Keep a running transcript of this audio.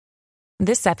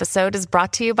This episode is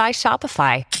brought to you by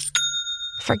Shopify.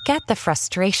 Forget the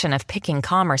frustration of picking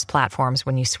commerce platforms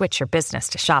when you switch your business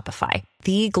to Shopify,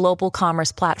 the global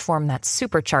commerce platform that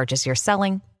supercharges your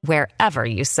selling wherever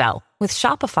you sell. With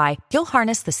Shopify, you'll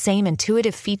harness the same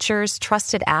intuitive features,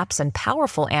 trusted apps, and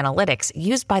powerful analytics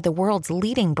used by the world's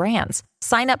leading brands.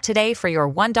 Sign up today for your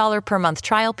 $1 per month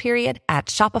trial period at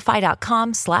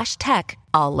shopify.com/tech,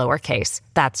 all lowercase.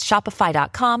 That's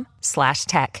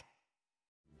shopify.com/tech.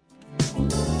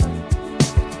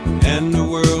 And the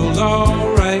world's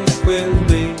alright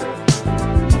with me.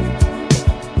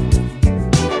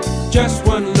 Just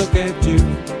one look at you,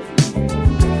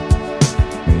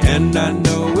 and I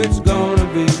know it's gonna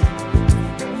be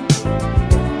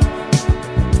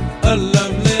a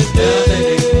lovely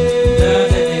day.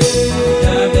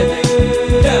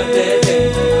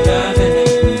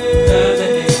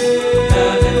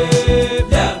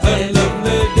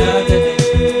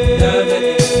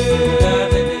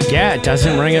 Yeah, it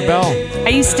doesn't ring a bell. I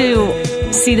used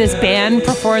to see this band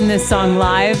perform this song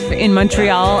live in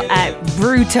Montreal at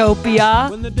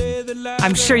Brutopia.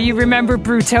 I'm sure you remember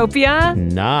Brutopia.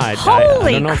 Nah, I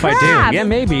Holy don't know crap. if I do. Yeah,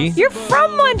 maybe. You're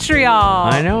from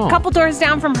Montreal. I know. A couple doors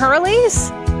down from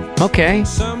Hurley's. Okay.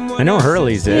 I know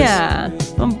Hurley's is. Yeah.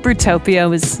 Well, Brutopia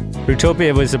was...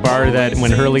 Brutopia was a bar that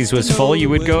when Hurley's was full, you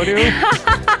would go to.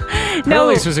 No.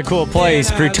 Hurley's was a cool place.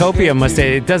 Brutopia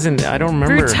I don't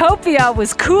remember. Brutopia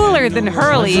was cooler than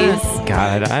Hurley's.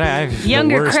 God, I have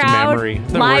Younger the worst crowd, memory.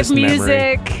 The live worst memory.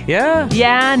 music. Yeah.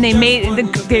 Yeah, and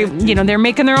they're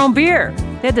making their own beer.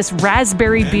 They had this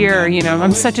raspberry beer,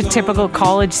 I'm such a typical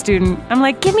college student. I'm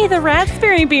like, give me the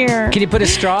raspberry beer. Can you put a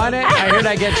straw in it? I heard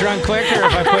I get drunk quicker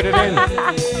if I put it in.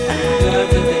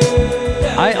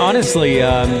 I honestly,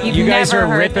 you guys never are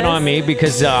heard ripping this? on me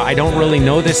because I don't really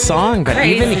know this song, but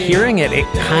Crazy. even hearing it, it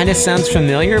kind of sounds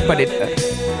familiar, but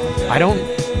I don't.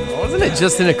 Wasn't it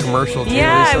just in a commercial too?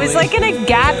 Yeah, recently? it was like in a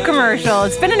Gap commercial.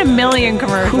 It's been in a million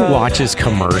commercials. Who watches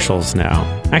commercials now?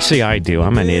 Actually, I do.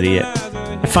 I'm an idiot.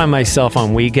 I find myself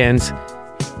on weekends.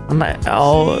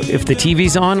 If the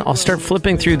TV's on, I'll start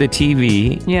flipping through the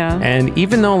TV. Yeah. And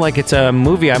even though it's a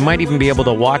movie, I might even be able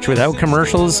to watch without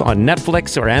commercials on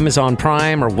Netflix or Amazon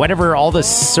Prime or whatever, all the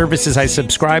services I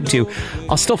subscribe to,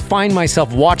 I'll still find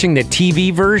myself watching the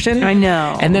TV version. I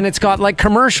know. And then it's got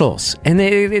commercials. And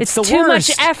it's the too worst.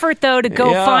 much effort, though, to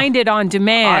go Yeah. find it on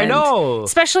demand. I know.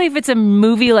 Especially if it's a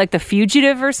movie like The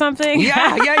Fugitive or something.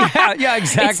 Yeah,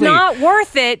 exactly. It's not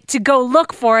worth it to go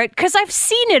look for it because I've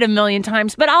seen it a million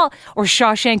times, but or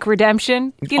Shawshank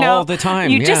Redemption, All the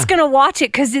time, You're yeah. just going to watch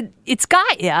it because it's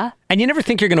got ya. And you never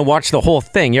think you're going to watch the whole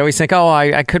thing. You always think,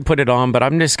 I could put it on, but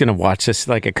I'm just going to watch this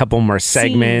a couple more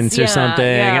segments or yeah, something.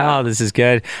 yeah. Oh, this is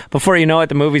good. Before you know it,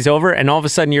 the movie's over, and all of a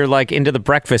sudden you're into the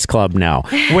Breakfast Club now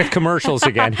with commercials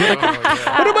again. You're like,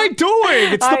 what am I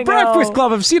doing? It's the I Breakfast know.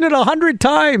 Club. I've seen it 100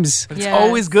 times. It's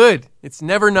always good. It's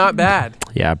never not bad.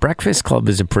 Yeah, Breakfast Club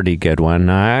is a pretty good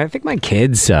one. I think my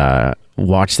kids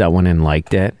watched that one and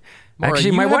liked it. Maura,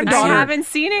 Actually, you my one haven't I daughter. haven't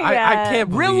seen it yet. I can't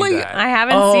believe Really? that. I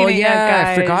haven't seen it yet,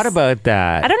 guys. I forgot about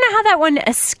that. I don't know how that one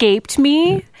escaped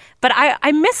me, but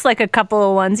I missed a couple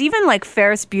of ones. Even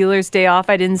Ferris Bueller's Day Off,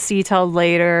 I didn't see till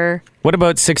later. What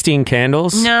about 16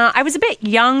 Candles? No, I was a bit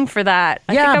young for that.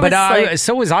 I Yeah, think but I was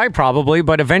so was I probably,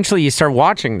 but eventually you start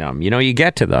watching them. You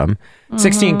get to them.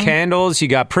 16 Candles, you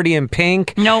got Pretty in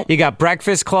Pink. Nope. You got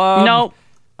Breakfast Club. Nope.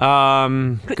 These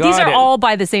God, are all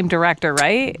by the same director,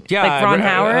 right? yeah, Like Ron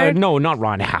Howard? no, not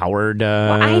Ron Howard.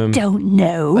 I don't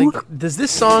know. Does this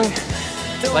song,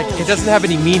 it doesn't have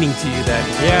any meaning to you then?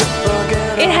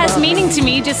 Yeah. It has meaning to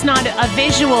me, just not a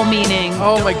visual meaning.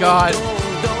 Oh my God.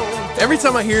 Every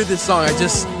time I hear this song, I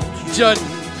just jut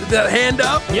that hand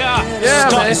up. Yeah. Yeah,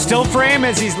 man. Still frame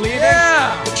as he's leaving.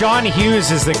 Yeah. John Hughes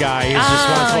is the guy who's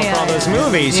responsible for all those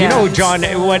movies. Yeah. You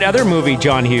know what other movie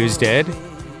John Hughes did?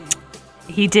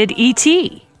 He did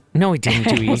E.T. No, he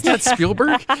didn't do E.T. Is that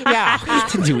Spielberg? Yeah,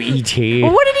 he didn't do E.T.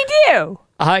 Well, what did he do?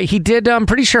 He did, I'm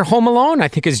pretty sure, Home Alone, I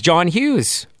think, is John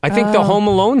Hughes. I think the Home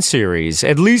Alone series,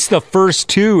 at least the first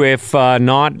two, if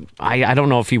not, I don't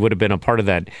know if he would have been a part of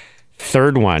that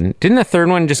third one. Didn't the third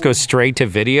one just go straight to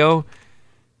video?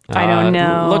 I don't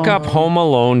know. Look up Home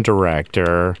Alone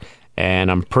director, and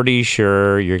I'm pretty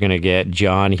sure you're going to get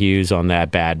John Hughes on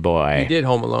that bad boy. He did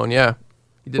Home Alone, yeah.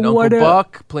 He did What Uncle a-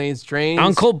 Buck, Planes, Trains,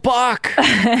 Uncle Buck.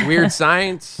 Weird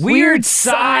Science, Weird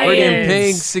Science. Pretty in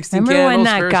Pink, 16 Remember Candles, when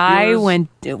that Ferris guy Bueller's- went...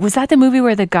 Was that the movie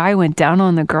where the guy went down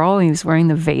on the girl and he was wearing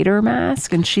the Vader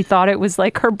mask and she thought it was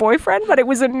her boyfriend, but it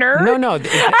was a nerd? No.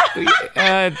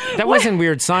 That wasn't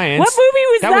Weird Science. What movie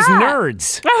was that? That was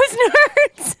Nerds. That was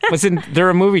Nerds. Wasn't there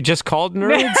a movie just called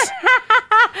Nerds?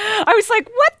 I was like,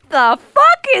 what the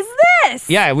fuck is this?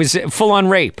 Yeah, it was full on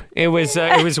rape. It was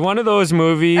one of those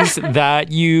movies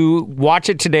that you watch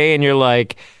it today and you're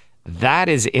like, that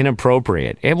is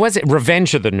inappropriate. It was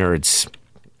Revenge of the Nerds.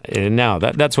 No,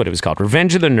 that's what it was called.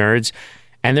 Revenge of the Nerds.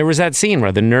 And there was that scene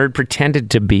where the nerd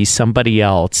pretended to be somebody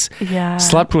else,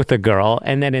 slept with a girl,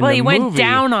 and then he went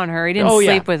down on her. He didn't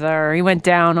sleep with her. He went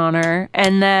down on her,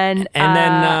 and then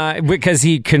because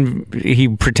he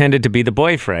pretended to be the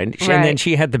boyfriend, right. and then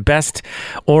she had the best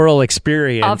oral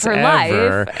experience of her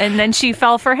ever. life, and then she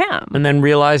fell for him, and then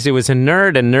realized it was a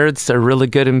nerd, and nerds are really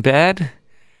good in bed.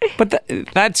 But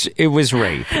it was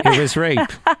rape. It was rape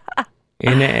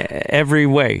in every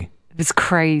way. It was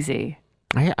crazy.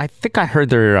 I think I heard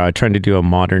they're trying to do a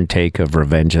modern take of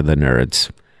Revenge of the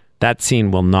Nerds. That scene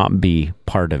will not be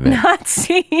part of it. That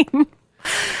scene?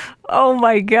 Oh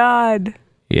my God.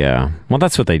 Yeah. Well,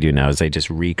 that's what they do now is they just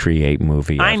recreate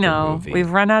movie I after know. movie.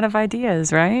 We've run out of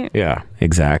ideas, right? Yeah,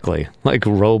 exactly. Like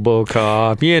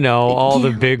RoboCop, all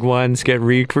the big ones get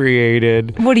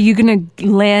recreated. What, are you going to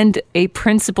land a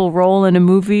principal role in a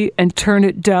movie and turn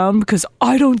it down because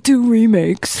I don't do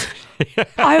remakes?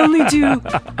 I only do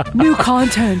new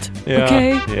content,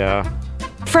 okay? Yeah.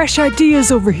 Fresh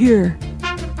ideas over here.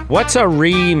 What's a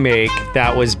remake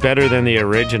that was better than the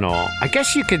original? I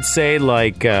guess you could say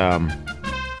like...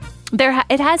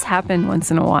 It has happened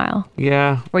once in a while.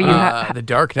 Yeah. Where you the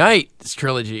Dark Knight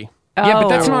trilogy. Yeah, but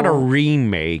that's not a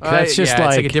remake. That's just it's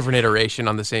like a different iteration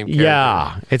on the same character.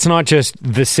 Yeah, it's not just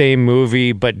the same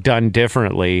movie, but done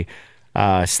differently.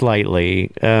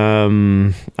 Slightly.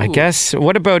 I guess.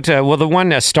 What about the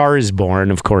one A Star Is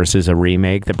Born? Of course, is a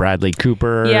remake. The Bradley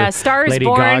Cooper. Yeah, Star Is Lady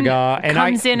Born Gaga, and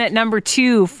comes in at number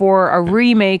 2 for a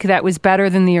remake that was better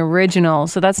than the original.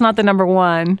 So that's not the number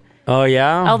 1. Oh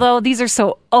yeah. Although these are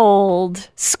so old.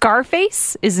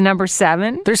 Scarface is number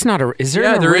 7. There's not a. Is there?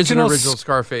 Yeah, an there is an original original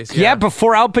Scarface. Yeah,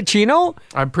 before Al Pacino.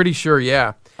 I'm pretty sure.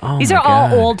 Yeah. Oh These my are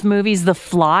God. all old movies. The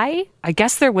Fly. I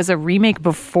guess there was a remake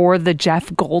before the Jeff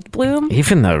Goldblum.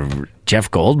 Even the Jeff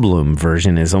Goldblum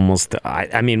version is almost.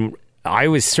 I mean, I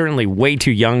was certainly way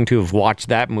too young to have watched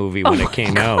that movie when it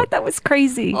came out. That was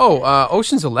crazy. Oh,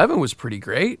 Ocean's 11 was pretty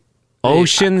great.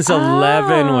 Ocean's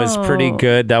 11 was pretty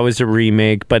good. That was a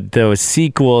remake, but the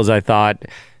sequels, I thought,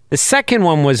 the second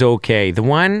one was okay. The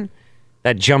one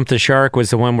that jumped the shark was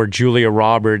the one where Julia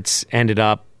Roberts ended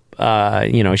up,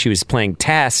 she was playing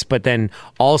Tess, but then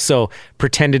also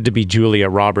pretended to be Julia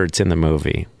Roberts in the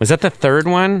movie. Was that the third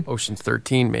one? Ocean's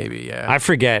 13, maybe, yeah. I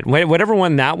forget. Whatever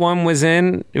one that one was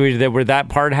in, where that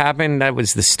part happened, that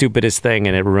was the stupidest thing,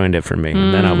 and it ruined it for me.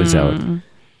 And then I was out.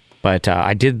 But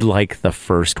I did like the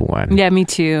first one. Yeah, me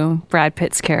too. Brad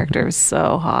Pitt's character was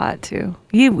so hot too.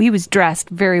 He was dressed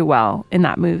very well in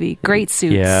that movie. Great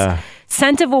suits. Yeah.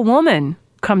 Scent of a Woman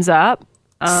comes up.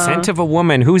 Scent of a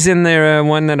Woman. Who's in there?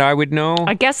 One that I would know?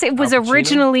 I guess it was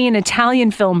originally an Italian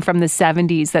film from the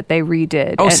 70s that they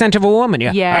redid. Oh, Scent of a Woman.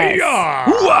 Yeah. Yes.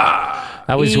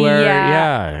 That was where,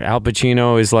 Al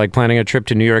Pacino is like planning a trip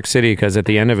to New York City because at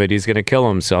the end of it, he's going to kill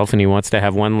himself and he wants to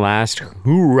have one last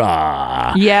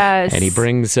hoorah. Yes. And he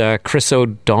brings Chris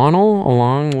O'Donnell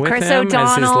along with him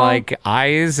as his like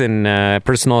eyes and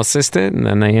personal assistant, and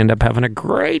then they end up having a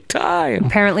great time.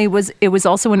 Apparently, it was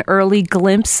also an early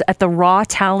glimpse at the raw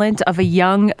talent of a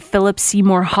young Philip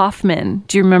Seymour Hoffman.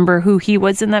 Do you remember who he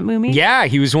was in that movie? Yeah,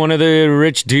 he was one of the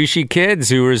rich douchey kids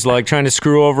who was like trying to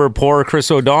screw over poor Chris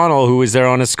O'Donnell, who was there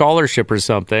on a scholarship or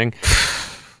something.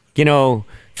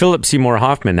 Philip Seymour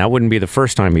Hoffman, that wouldn't be the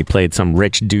first time he played some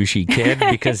rich douchey kid,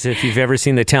 because if you've ever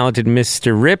seen The Talented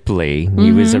Mr. Ripley,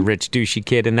 he was a rich douchey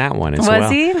kid in that one as well. Was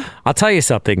he? I'll tell you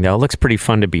something though, it looks pretty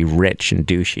fun to be rich and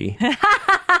douchey.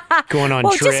 Going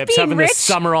on trips, having the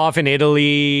summer off in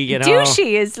Italy,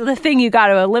 Douchey is the thing you got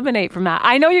to eliminate from that.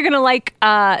 I know you're going to like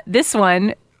this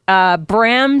one.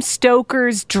 Bram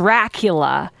Stoker's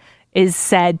Dracula is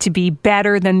said to be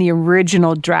better than the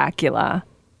original Dracula.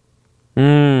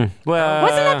 Well,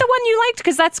 wasn't that the one you liked?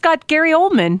 Because that's got Gary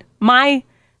Oldman, my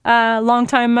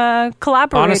longtime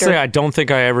collaborator. Honestly, I don't think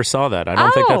I ever saw that. I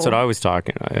don't think that's what I was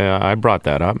talking. I brought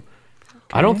that up. Okay.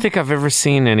 I don't think I've ever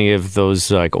seen any of those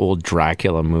like old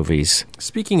Dracula movies.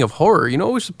 Speaking of horror, it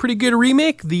was a pretty good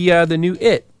remake. The new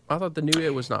It. I thought the new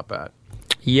It was not bad.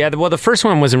 Yeah, well, the first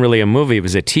one wasn't really a movie. It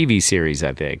was a TV series,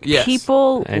 I think. Yes.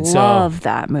 People love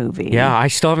that movie. Yeah, I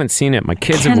still haven't seen it. My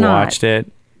kids have watched it.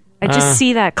 I just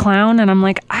see that clown and I'm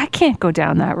like, I can't go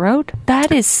down that road.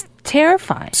 That is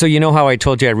terrifying. So you know how I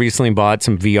told you I recently bought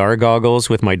some VR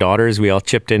goggles with my daughters? We all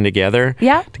chipped in together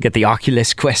to get the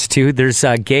Oculus Quest 2. There's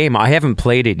a game. I haven't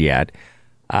played it yet.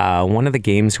 One of the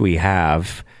games we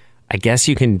have, I guess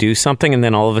you can do something and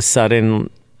then all of a sudden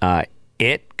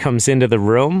It comes into the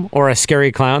room, or a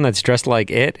scary clown that's dressed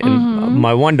like It. And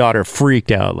my one daughter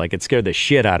freaked out. Like, it scared the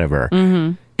shit out of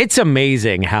her. It's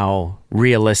amazing how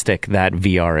realistic that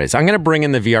VR is. I'm going to bring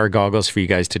in the VR goggles for you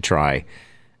guys to try.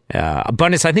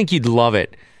 Abundance, I think you'd love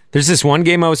it. There's this one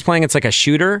game I was playing. It's like a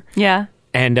shooter. Yeah.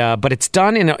 And but it's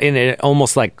done in a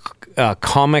almost like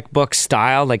comic book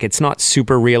style. Like, it's not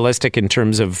super realistic in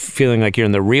terms of feeling like you're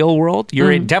in the real world.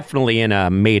 You're definitely in a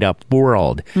made up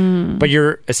world, but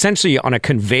you're essentially on a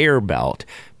conveyor belt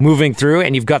moving through,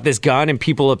 and you've got this gun, and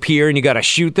people appear, and you got to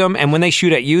shoot them. And when they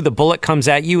shoot at you, the bullet comes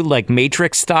at you like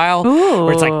Matrix style,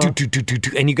 where it's like do do do do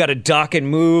do, and you got to duck and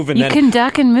move. And you can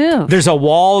duck and move. There's a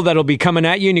wall that'll be coming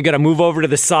at you, and you got to move over to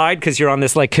the side because you're on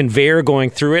this like conveyor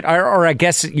going through it. Or I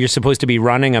guess you're supposed to be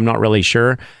running. I'm not really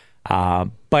sure.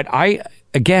 But I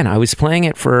was playing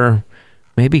it for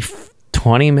maybe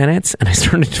 20 minutes, and I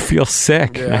started to feel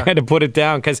sick. Yeah. I had to put it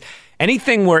down because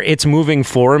anything where it's moving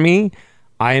for me,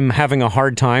 I'm having a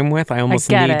hard time with. I almost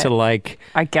need to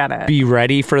I get it. Be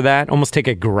ready for that. Almost take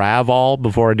a Gravol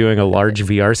before doing a large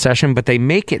VR session. But they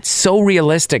make it so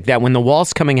realistic that when the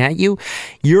wall's coming at you,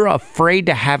 you're afraid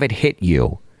to have it hit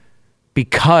you,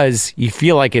 because you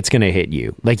feel like it's going to hit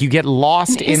you. Like, you get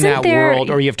lost in that world,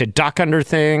 or you have to duck under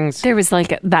things. There was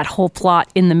like that whole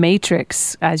plot in The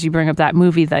Matrix, as you bring up that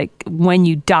movie, like when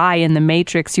you die in The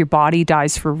Matrix, your body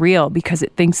dies for real because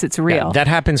it thinks it's real. Yeah, that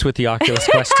happens with the Oculus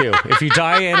Quest too. If you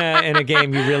die in a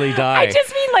game, you really die. I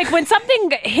just mean, like, when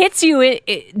something hits you,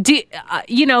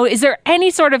 is there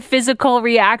any sort of physical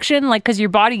reaction? Like, because your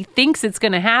body thinks it's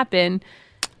going to happen.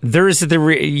 There's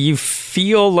you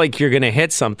feel like you're going to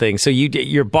hit something, so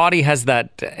your body has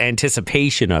that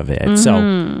anticipation of it.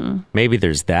 So maybe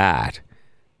there's that.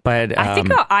 But I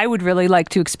think I would really like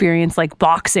to experience like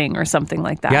boxing or something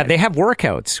like that. Yeah, they have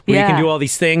workouts where you can do all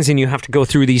these things, and you have to go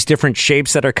through these different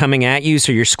shapes that are coming at you.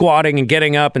 So you're squatting and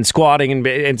getting up and squatting,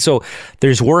 and so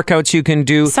there's workouts you can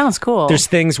do. Sounds cool. There's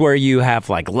things where you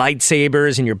have like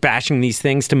lightsabers, and you're bashing these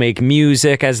things to make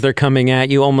music as they're coming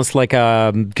at you, almost like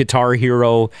a Guitar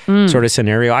Hero sort of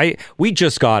scenario. We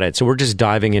just got it, so we're just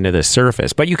diving into the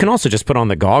surface. But you can also just put on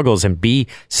the goggles and be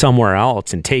somewhere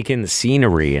else and take in the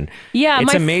scenery, and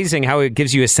it's amazing how it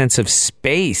gives you a sense of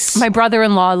space. My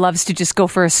brother-in-law loves to just go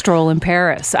for a stroll in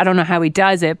Paris. I don't know how he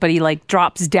does it, but he like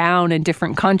drops down in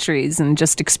different countries and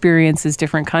just experiences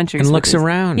different countries. And looks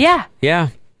around. Yeah.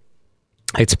 Yeah.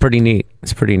 It's pretty neat.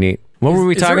 What were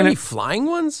we talking about? Is there any flying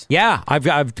ones? Yeah.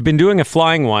 I've been doing a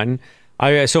flying one.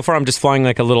 So far, I'm just flying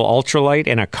like a little ultralight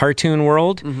in a cartoon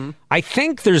world. I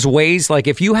think there's ways, like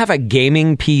if you have a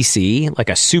gaming PC, like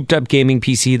a souped-up gaming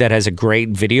PC that has a great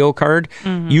video card,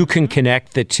 you can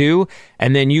connect the two,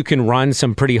 and then you can run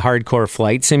some pretty hardcore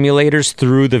flight simulators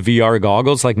through the VR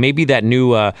goggles. Like maybe that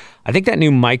new, I think that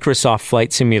new Microsoft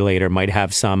Flight Simulator might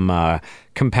have some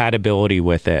compatibility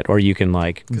with it, or you can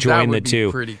like join the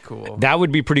two. That would be pretty cool. That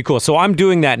would be pretty cool. So I'm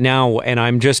doing that now,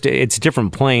 and it's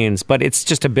different planes, but it's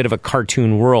just a bit of a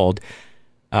cartoon world.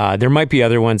 There might be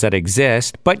other ones that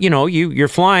exist, but you're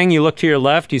flying, you look to your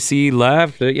left, you see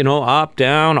left, up,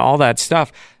 down, all that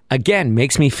stuff. Again,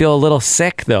 makes me feel a little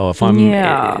sick though if I'm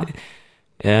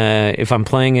if I'm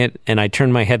playing it and I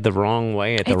turn my head the wrong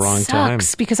way at the wrong time. It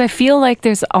sucks because I feel like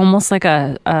there's almost like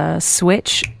a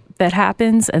switch that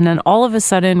happens, and then all of a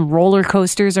sudden roller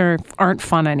coasters aren't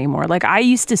fun anymore. Like, I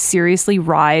used to seriously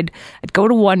ride. I'd go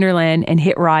to Wonderland and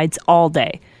hit rides all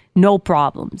day, no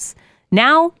problems.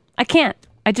 Now I can't.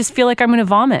 I just feel like I'm going to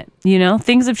vomit.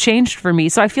 Things have changed for me,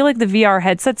 so I feel like the VR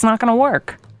headset's not going to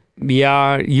work.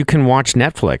 Yeah, you can watch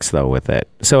Netflix though with it.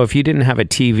 So if you didn't have a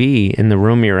TV in the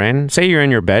room you're in, say you're in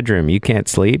your bedroom, you can't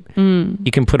sleep,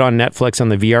 you can put on Netflix on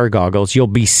the VR goggles. You'll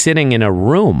be sitting in a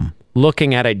room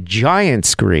looking at a giant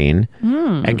screen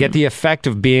and get the effect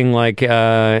of being like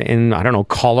in, I don't know,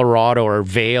 Colorado or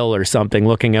Vail or something,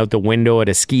 looking out the window at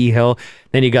a ski hill.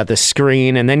 Then you got the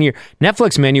screen, and then your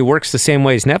Netflix menu works the same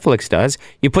way as Netflix does.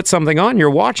 You put something on, you're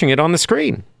watching it on the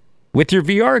screen with your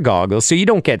VR goggles, so you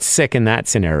don't get sick in that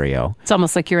scenario. It's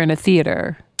almost like you're in a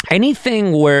theater.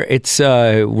 Anything where it's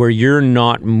where you're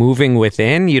not moving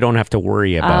within, you don't have to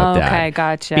worry about that. Okay,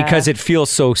 gotcha. Because it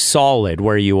feels so solid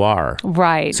where you are.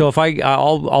 Right. So if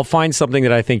I'll find something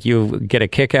that I think you get a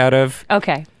kick out of.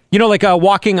 Okay. Like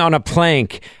walking on a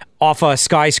plank off a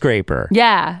skyscraper.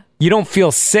 Yeah. You don't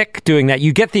feel sick doing that.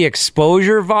 You get the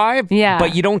exposure vibe,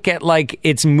 but you don't get like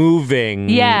it's moving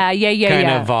kind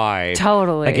of vibe.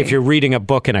 Totally. Like if you're reading a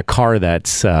book in a car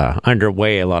that's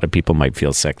underway, a lot of people might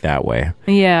feel sick that way.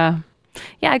 Yeah.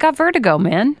 Yeah, I got vertigo,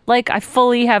 man. Like, I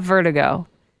fully have vertigo.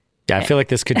 Yeah, I feel like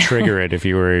this could trigger it if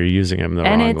you were using them the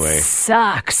wrong way. And it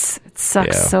sucks. It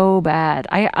sucks so bad.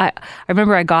 I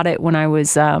remember I got it when I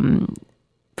was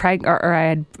pregnant, or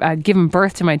I had given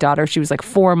birth to my daughter. She was like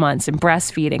 4 months and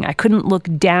breastfeeding. I couldn't look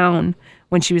down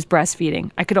when she was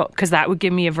breastfeeding. Because that would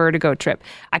give me a vertigo trip.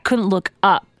 I couldn't look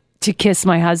up to kiss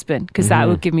my husband because that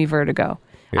would give me vertigo.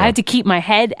 Yeah. I had to keep my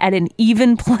head at an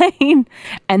even plane.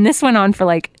 And this went on for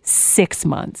like 6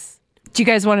 months. Do you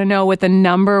guys want to know what the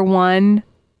number one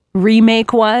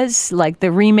remake was? Like the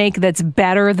remake that's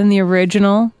better than the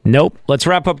original? Nope. Let's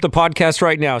wrap up the podcast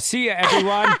right now. See ya,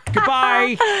 everyone.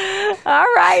 Goodbye. All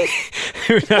right.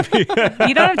 You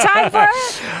don't have time for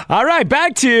it? All right.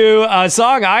 Back to a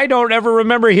song I don't ever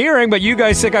remember hearing, but you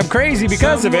guys think I'm crazy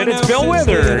because of it. It's Bill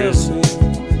Withers.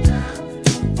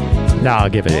 No, I'll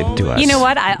give it to us. You know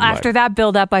what? After that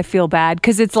build up, I feel bad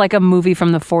because it's like a movie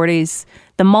from the 40s.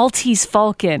 The Maltese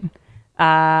Falcon.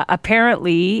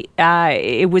 Apparently,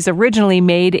 it was originally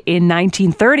made in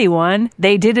 1931.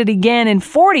 They did it again in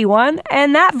 41,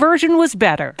 and that version was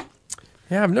better.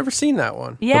 Yeah, I've never seen that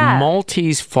one. Yeah. The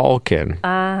Maltese Falcon.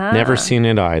 Never seen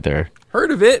it either. Heard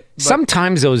of it.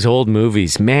 Sometimes those old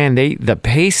movies, man, the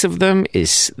pace of them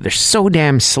they're so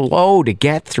damn slow to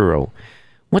get through.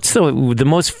 What's the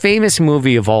most famous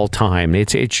movie of all time?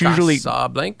 It's usually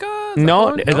Casablanca.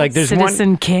 No, like there's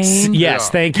Citizen Kane. Yes,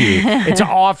 thank you. It's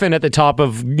often at the top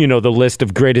of the list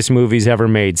of greatest movies ever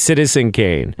made. Citizen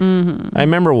Kane. Mm-hmm. I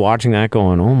remember watching that,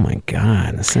 going, "Oh my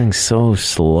god, this thing's so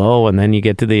slow." And then you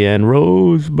get to the end,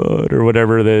 Rosebud or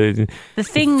whatever the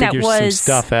thing that was some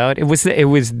stuff out. It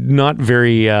was not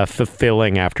very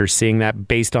fulfilling after seeing that,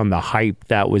 based on the hype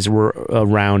that was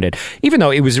around it. Even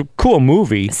though it was a cool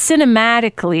movie,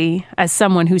 cinematically, as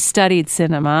someone who studied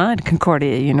cinema at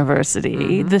Concordia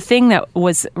University, the thing that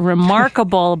was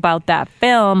remarkable about that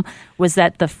film was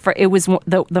that it was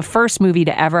the first movie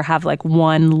to ever have like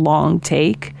one long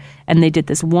take, and they did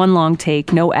this one long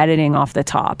take, no editing off the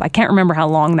top. I can't remember how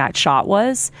long that shot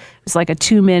was. It was like a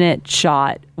 2-minute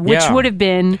shot, which would have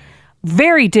been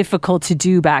very difficult to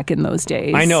do back in those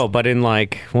days. I know, but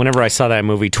whenever I saw that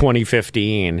movie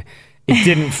 2015, it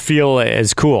didn't feel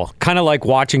as cool. Kind of like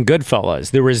watching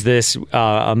Goodfellas. There was this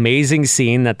amazing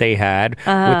scene that they had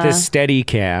with this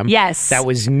Steadicam. Yes. That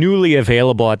was newly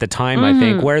available at the time, I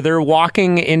think, where they're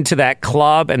walking into that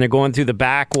club and they're going through the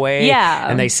back way. Yeah.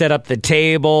 And they set up the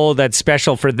table that's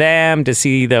special for them to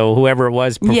see whoever it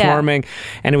was performing. Yeah.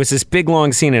 And it was this big,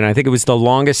 long scene. And I think it was the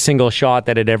longest single shot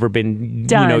that had ever been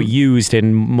used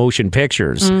in motion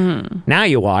pictures. Mm-hmm. Now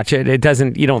you watch it,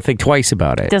 you don't think twice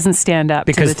about it. It doesn't stand up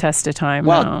to the test of time.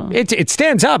 Well, it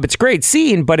stands up. It's a great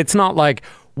scene, but it's not like,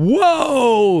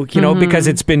 whoa, because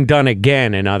it's been done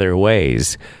again in other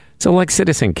ways. So like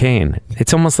Citizen Kane,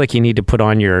 it's almost like you need to put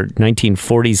on your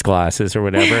 1940s glasses or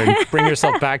whatever and bring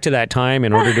yourself back to that time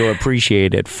in order to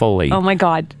appreciate it fully. Oh my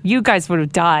God. You guys would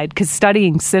have died because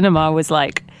studying cinema was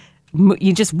like,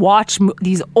 you just watch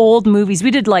these old movies.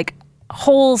 We did like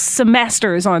whole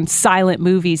semesters on silent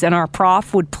movies, and our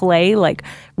prof would play like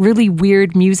really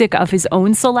weird music of his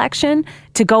own selection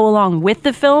to go along with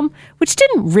the film, which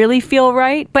didn't really feel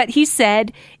right. But he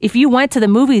said if you went to the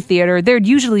movie theater, there'd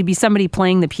usually be somebody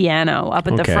playing the piano up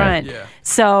at the front. Yeah.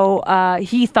 So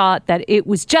he thought that it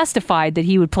was justified that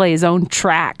he would play his own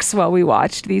tracks while we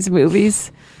watched these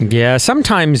movies. Yeah,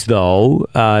 sometimes though,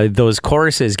 those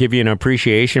choruses give you an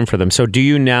appreciation for them. So do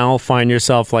you now find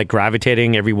yourself like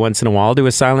gravitating every once in a while to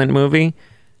a silent movie?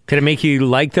 Could it make you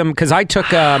like them? Because I took,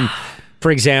 for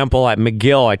example, at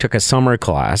McGill, I took a summer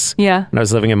class when I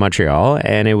was living in Montreal,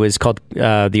 and it was called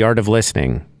The Art of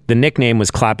Listening. The nickname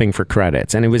was Clapping for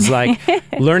Credits, and it was like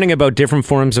learning about different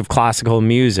forms of classical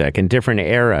music and different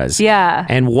eras. Yeah.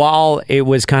 And while it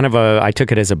was kind of I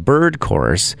took it as a bird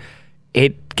course,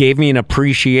 it gave me an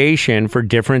appreciation for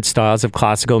different styles of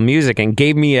classical music and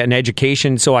gave me an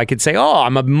education so I could say,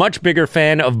 I'm a much bigger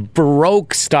fan of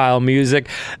Baroque style music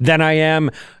than I am,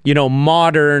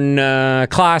 modern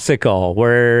classical,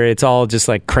 where it's all just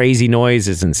like crazy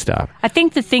noises and stuff. I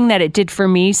think the thing that it did for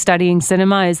me studying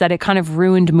cinema is that it kind of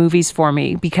ruined movies for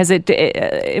me because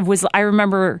it was, I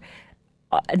remember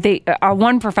our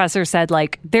one professor said,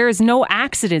 like, there is no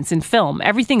accidents in film.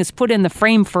 Everything is put in the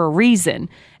frame for a reason.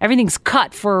 Everything's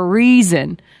cut for a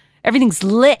reason. Everything's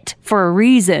lit for a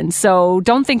reason. So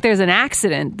don't think there's an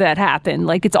accident that happened.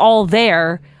 Like, it's all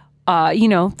there.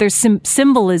 There's some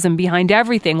symbolism behind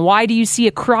everything. Why do you see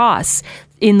a cross?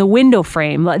 in the window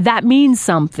frame. That means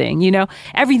something,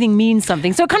 everything means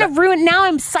something. So it kind of ruined, now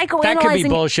I'm psychoanalyzing. That could be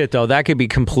bullshit, though. That could be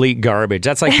complete garbage.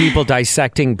 That's like people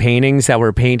dissecting paintings that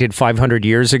were painted 500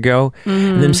 years ago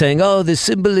and them saying, oh, the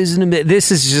symbolism.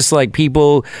 This is just like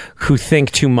people who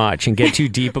think too much and get too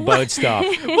deep about stuff.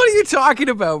 What are you talking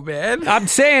about, man? I'm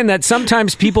saying that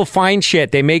sometimes people find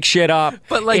shit, they make shit up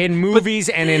in movies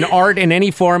and in art in any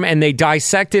form, and they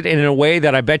dissect it in a way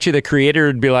that I bet you the creator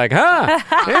would be like,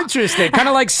 interesting. Kind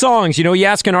of like songs. You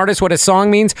ask an artist what a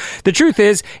song means. The truth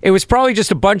is, it was probably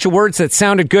just a bunch of words that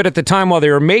sounded good at the time while they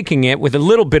were making it with a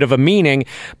little bit of a meaning,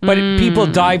 but people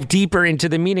dive deeper into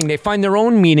the meaning. They find their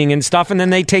own meaning and stuff, and then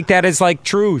they take that as like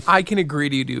truth. I can agree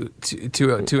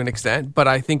to an extent, but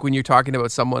I think when you're talking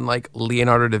about someone like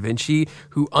Leonardo da Vinci,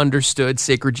 who understood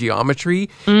sacred geometry,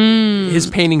 his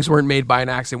paintings weren't made by an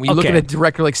accident. When you look at a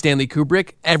director like Stanley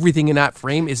Kubrick, everything in that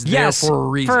frame is there for a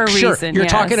reason. For a Sure, reason, you're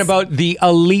talking about the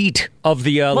elite of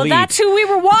the elite. Well, that's who we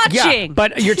were watching. Yeah,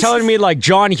 but you're telling me like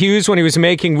John Hughes when he was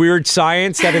making Weird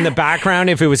Science, that in the background,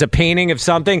 if it was a painting of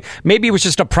something, maybe it was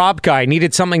just a prop guy,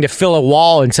 needed something to fill a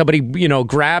wall, and somebody,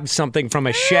 grabbed something from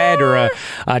a shed or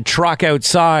a truck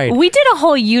outside. We did a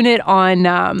whole unit on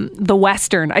the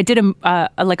Western. I did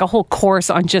a whole course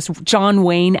on just John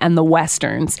Wayne and the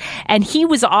Westerns. And he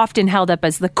was often held up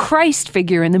as the Christ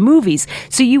figure in the movies.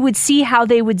 So you would see how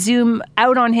they would zoom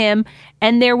out on him,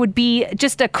 and there would be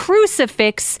just a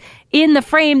crucifix in the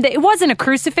frame. It wasn't a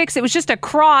crucifix, it was just a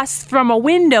cross from a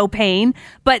window pane.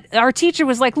 But our teacher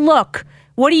was like, look,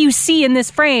 what do you see in this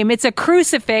frame? It's a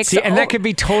crucifix. See, and that could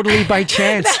be totally by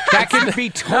chance. That could be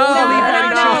totally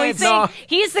by chance. No.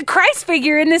 He's the Christ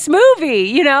figure in this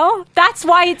movie, That's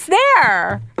why it's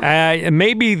there.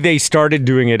 Maybe they started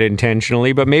doing it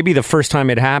intentionally, but maybe the first time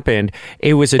it happened,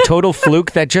 it was a total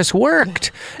fluke that just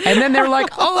worked. And then they're like,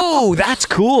 oh, that's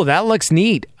cool. That looks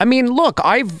neat. I mean, look,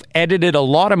 I've edited a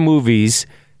lot of movies,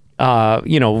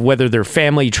 whether they're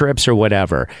family trips or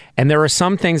whatever. And there are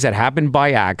some things that happen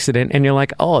by accident, and you're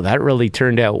like, oh, that really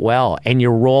turned out well. And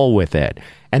you roll with it.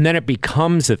 And then it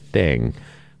becomes a thing.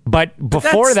 But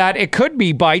before that, it could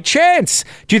be by chance.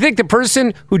 Do you think the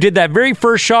person who did that very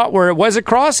first shot where it was a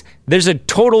cross, there's a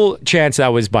total chance that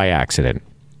was by accident?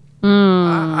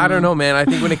 I don't know, man. I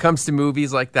think when it comes to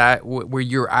movies like that, where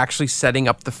you're actually setting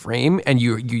up the frame and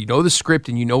you know the script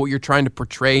and you know what you're trying to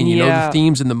portray and you know the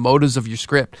themes and the motives of your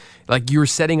script, like you're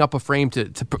setting up a frame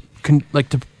to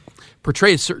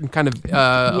portray a certain kind of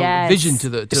vision to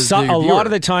the viewer. A lot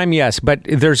of the time, yes, but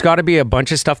there's got to be a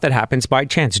bunch of stuff that happens by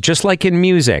chance, just like in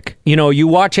music. You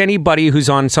watch anybody who's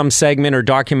on some segment or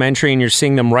documentary and you're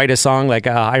seeing them write a song, like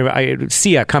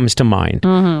Sia comes to mind.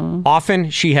 Mm-hmm. Often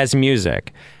she has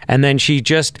music, and then she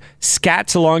just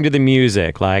scats along to the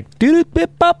music, like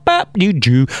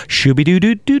doo-doo-bip-bop-bop-doo-doo,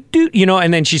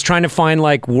 and then she's trying to find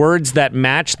like words that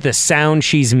match the sound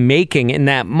she's making in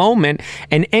that moment,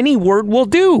 and any word will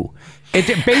do.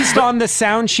 Based on the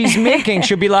sound she's making,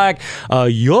 she'll be like,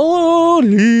 yo,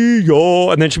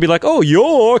 and then she'll be like, oh,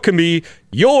 yo can be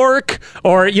York,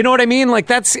 or you know what I mean? Like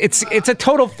it's a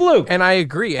total fluke. And I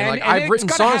agree. And I've written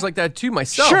songs like that too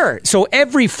myself. Sure. So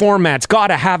every format's got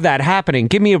to have that happening.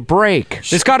 Give me a break.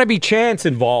 There's got to be chance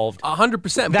involved.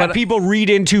 100%. That people read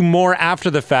into more after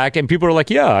the fact, and people are like,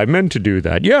 yeah, I meant to do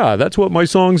that. Yeah, that's what my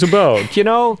song's about,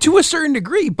 To a certain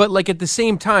degree, but like at the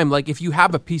same time, like if you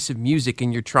have a piece of music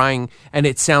and you're trying, and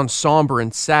it sounds somber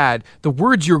and sad, the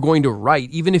words you're going to write,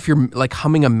 even if you're like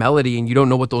humming a melody and you don't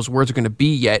know what those words are going to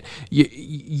be yet,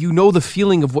 you know the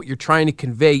feeling of what you're trying to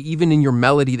convey, even in your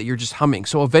melody that you're just humming.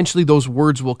 So eventually those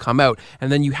words will come out,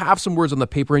 and then you have some words on the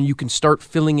paper and you can start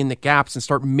filling in the gaps and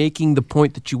start making the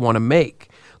point that you want to make.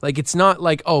 Like, it's not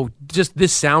like, oh, just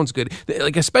this sounds good.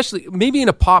 Like, especially, maybe in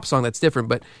a pop song that's different,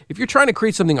 but if you're trying to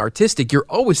create something artistic, you're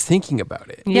always thinking about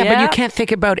it. Yeah, but you can't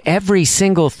think about every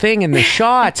single thing in the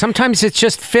shot. Sometimes it's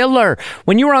just filler.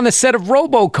 When you were on the set of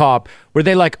RoboCop, were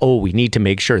they like, oh, we need to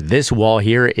make sure this wall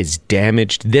here is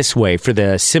damaged this way for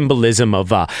the symbolism of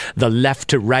the left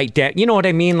to right. You know what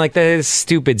I mean? Like the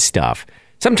stupid stuff.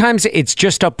 Sometimes it's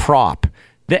just a prop.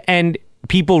 And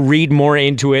people read more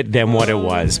into it than what it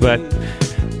was. But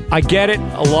I get it.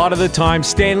 A lot of the time,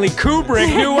 Stanley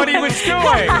Kubrick knew what he was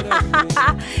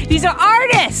doing. These are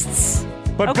artists.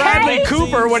 But Bradley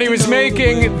Cooper, when he was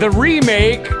making the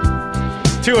remake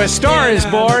to A Star Is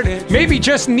Born, maybe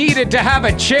just needed to have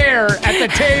a chair at the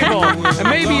table. And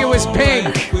maybe it was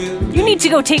pink. You need to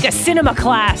go take a cinema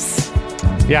class.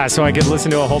 Yeah, so I could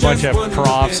listen to a whole bunch of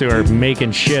profs who are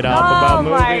making shit up about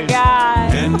movies. Oh my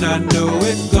God. And I know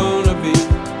it's gonna be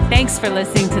Thanks for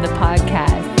listening to the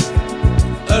podcast.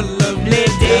 a lovely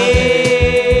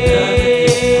day.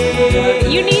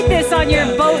 You need this on your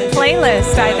boat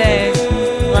playlist, I think.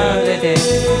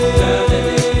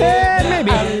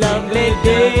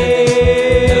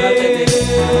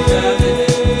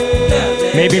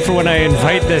 Maybe for when I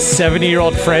invite the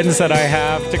 70-year-old friends that I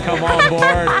have to come on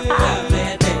board.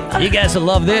 You guys will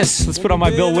love this. Let's put on my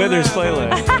Bill Withers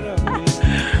playlist.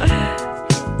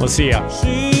 We'll see ya.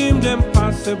 Seemed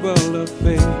impossible to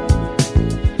face.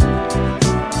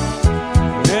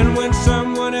 And when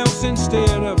someone else instead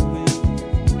of me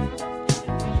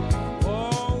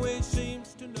always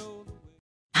seems to know the way.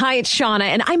 Hi, it's Shauna,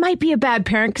 and I might be a bad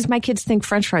parent because my kids think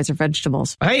French fries are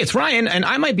vegetables. Hey, it's Ryan, and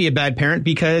I might be a bad parent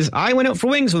because I went out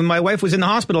for wings when my wife was in the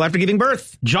hospital after giving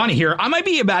birth. Johnny here. I might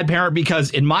be a bad parent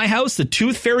because in my house, the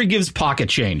tooth fairy gives pocket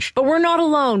change. But we're not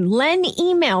alone. Len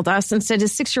emailed us and said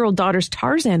his 6-year-old daughter's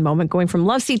Tarzan moment going from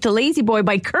love seat to lazy boy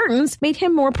by curtains made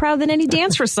him more proud than any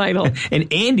dance recital.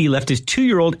 And Andy left his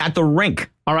 2-year-old at the rink.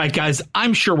 All right, guys,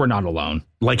 I'm sure we're not alone.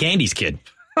 Like Andy's kid.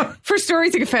 For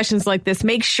stories and confessions like this,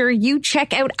 make sure you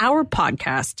check out our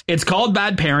podcast. It's called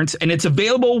Bad Parents, and it's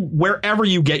available wherever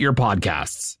you get your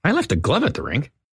podcasts. I left a glove at the rink.